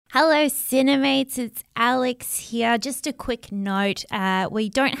Hello, Cinemates. It's Alex here. Just a quick note. We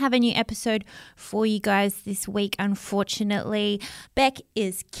don't have a new episode for you guys this week, unfortunately. Beck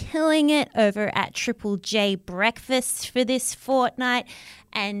is killing it over at Triple J Breakfast for this fortnight,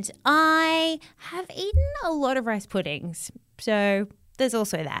 and I have eaten a lot of rice puddings. So there's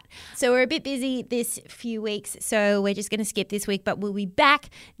also that. So we're a bit busy this few weeks, so we're just going to skip this week, but we'll be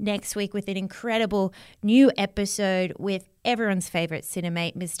back next week with an incredible new episode with everyone's favourite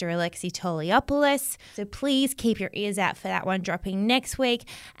cinemate, Mr. Alexi Toliopoulos. So please keep your ears out for that one dropping next week.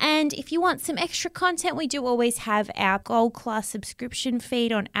 And if you want some extra content, we do always have our Gold Class subscription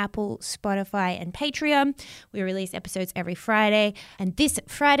feed on Apple, Spotify and Patreon. We release episodes every Friday. And this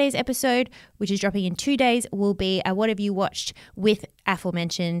Friday's episode, which is dropping in 2 days, will be a What Have You Watched with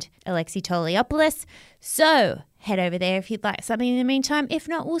aforementioned Alexi Toliopoulos. So head over there if you'd like something in the meantime. If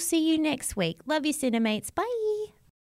not, we'll see you next week. Love you, Cinemates. Bye.